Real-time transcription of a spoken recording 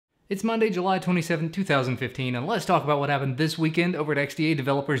It's Monday, July 27, 2015, and let's talk about what happened this weekend over at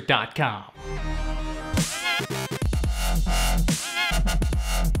xdadevelopers.com.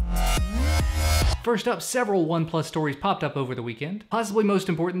 First up, several OnePlus stories popped up over the weekend. Possibly most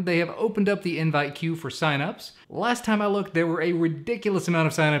important, they have opened up the invite queue for signups. Last time I looked, there were a ridiculous amount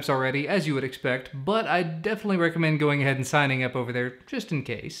of signups already, as you would expect, but I definitely recommend going ahead and signing up over there, just in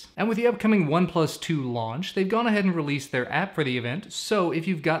case. And with the upcoming OnePlus 2 launch, they've gone ahead and released their app for the event, so if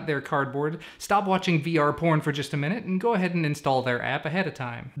you've got their cardboard, stop watching VR porn for just a minute and go ahead and install their app ahead of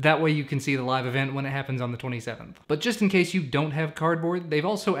time. That way you can see the live event when it happens on the 27th. But just in case you don't have cardboard, they've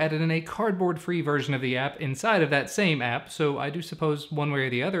also added in a cardboard-free version of the app inside of that same app, so I do suppose one way or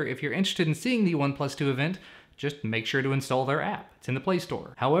the other, if you're interested in seeing the OnePlus 2 event, just make sure to install their app. It's in the Play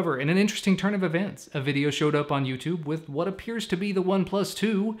Store. However, in an interesting turn of events, a video showed up on YouTube with what appears to be the OnePlus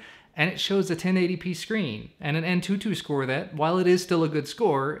 2, and it shows a 1080p screen and an Antutu score that, while it is still a good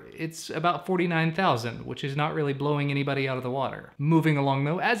score, it's about 49,000, which is not really blowing anybody out of the water. Moving along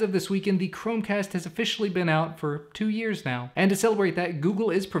though, as of this weekend, the Chromecast has officially been out for 2 years now. And to celebrate that,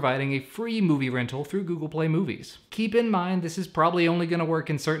 Google is providing a free movie rental through Google Play Movies. Keep in mind, this is probably only going to work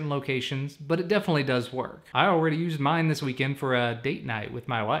in certain locations, but it definitely does work. I already used mine this weekend for a date night with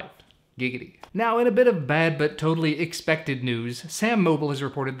my wife. Giggity. Now, in a bit of bad but totally expected news, Sam Mobile has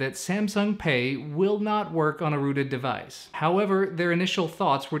reported that Samsung Pay will not work on a rooted device. However, their initial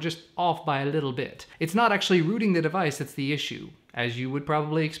thoughts were just off by a little bit. It's not actually rooting the device that's the issue. As you would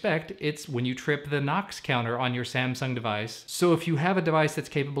probably expect, it's when you trip the Knox counter on your Samsung device. So if you have a device that's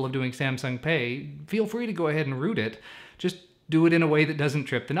capable of doing Samsung Pay, feel free to go ahead and root it. Just do it in a way that doesn't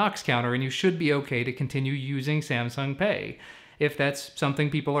trip the Knox counter and you should be okay to continue using Samsung Pay, if that's something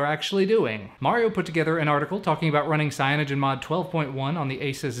people are actually doing. Mario put together an article talking about running CyanogenMod 12.1 on the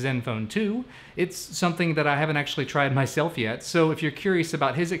Asus Zenfone 2. It's something that I haven't actually tried myself yet, so if you're curious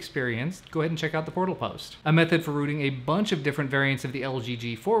about his experience, go ahead and check out the portal post. A method for rooting a bunch of different variants of the LG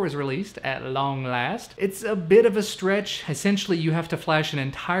G4 was released, at long last. It's a bit of a stretch. Essentially, you have to flash an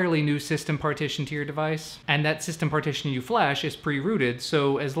entirely new system partition to your device, and that system partition you flash is pre-rooted,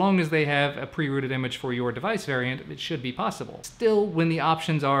 so as long as they have a pre-rooted image for your device variant, it should be possible. Still, when the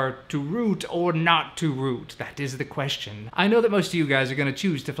options are to root or not to root, that is the question. I know that most of you guys are going to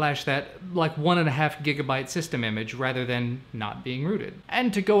choose to flash that like 1.5 gigabyte system image rather than not being rooted.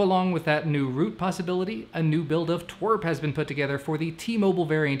 And to go along with that new root possibility, a new build of Twerp has been put together for the T-Mobile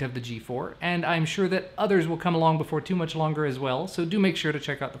variant of the G4, and I'm sure that others will come along before too much longer as well, so do make sure to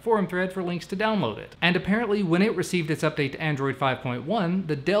check out the forum thread for links to download it. And apparently when it received its update to Android 5.1,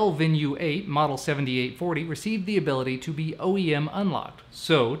 the Dell Venue 8 Model 7840 received the ability to be OEM unlocked.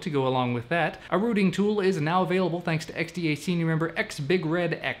 So, to go along with that, a rooting tool is now available thanks to XDA senior member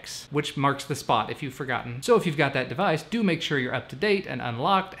XBigRedX, which marks the spot if you've forgotten. So if you've got that device, do make sure you're up to date and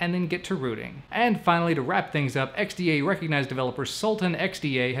unlocked, and then get to rooting. And finally, to wrap things up, XDA recognized developer Sultan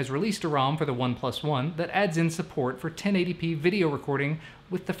XDA has released a ROM for the OnePlus 1 that adds in support for 1080p video recording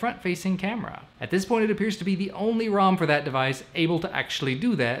with the front-facing camera. At this point, it appears to be the only ROM for that device able to actually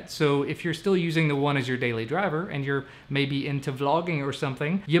do that, so if you're still using the one as your daily driver, and you're maybe into vlogging or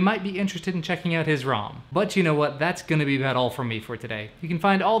something, you might be interested in checking out his ROM. But you know what, that's gonna be about all from me for today. You can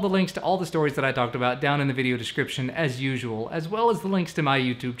find all the links to all the stories that I talked about down in the video description as usual, as well as the links to my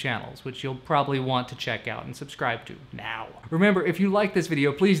YouTube channels, which you'll probably want to check out and subscribe to now. Remember, if you like this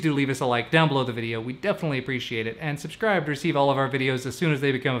video, please do leave us a like down below the video. We definitely appreciate it, and subscribe to receive all of our videos as soon as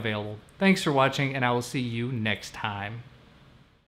they become available. Thanks for watching, and I will see you next time.